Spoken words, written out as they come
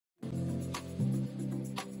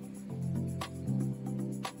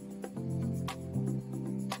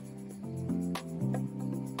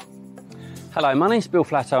Hello, my name's Bill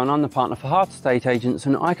Flatto and I'm the partner for HAART Estate Agents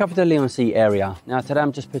and I cover the Leigh On Sea area. Now today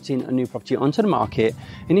I'm just putting a new property onto the market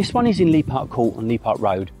and this one is in Leigh Park Court on Leigh Park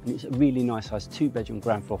Road and it's a really nice size 2-bedroom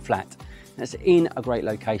ground floor flat. It's in a great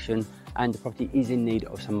location and the property is in need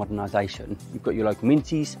of some modernisation. You've got your local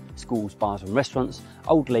amenities, schools, bars and restaurants,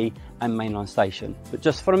 Old Leigh and mainline station. But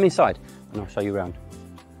just follow me inside and I'll show you around.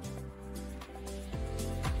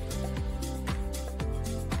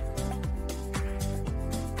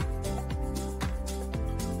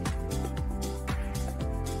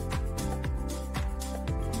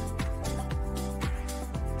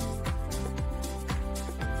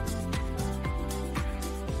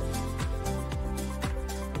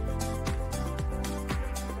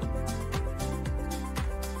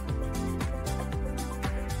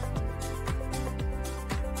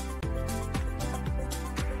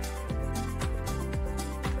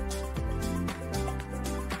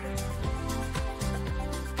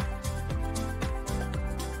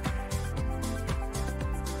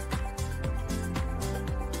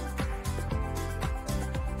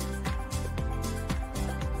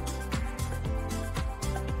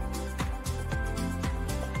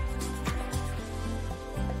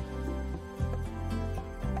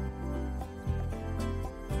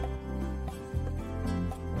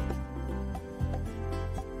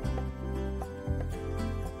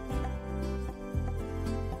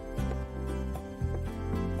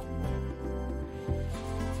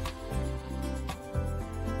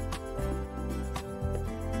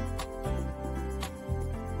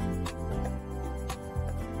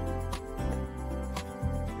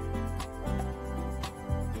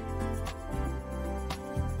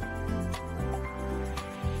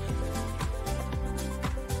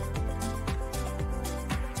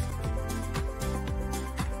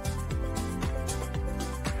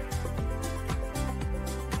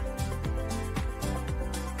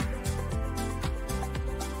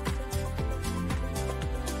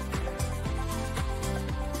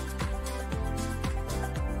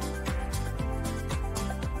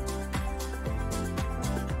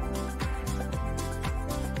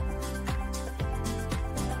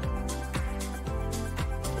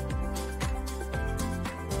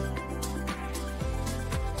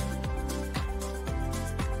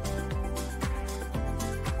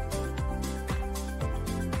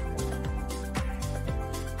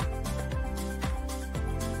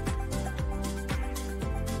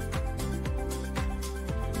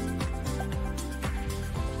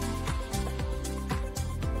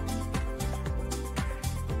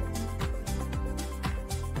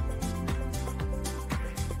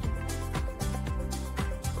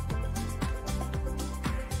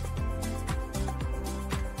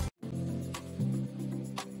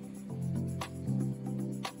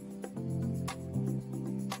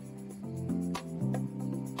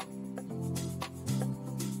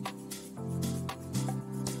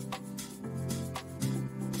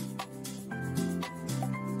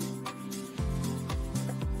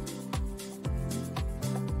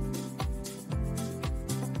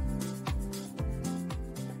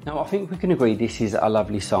 Now I think we can agree this is a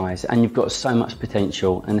lovely size and you've got so much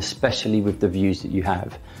potential, and especially with the views that you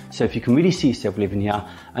have. So if you can really see yourself living here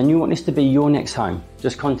and you want this to be your next home,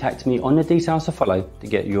 just contact me on the details to follow to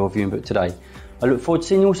get your viewing booked today. I look forward to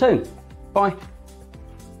seeing you all soon. Bye.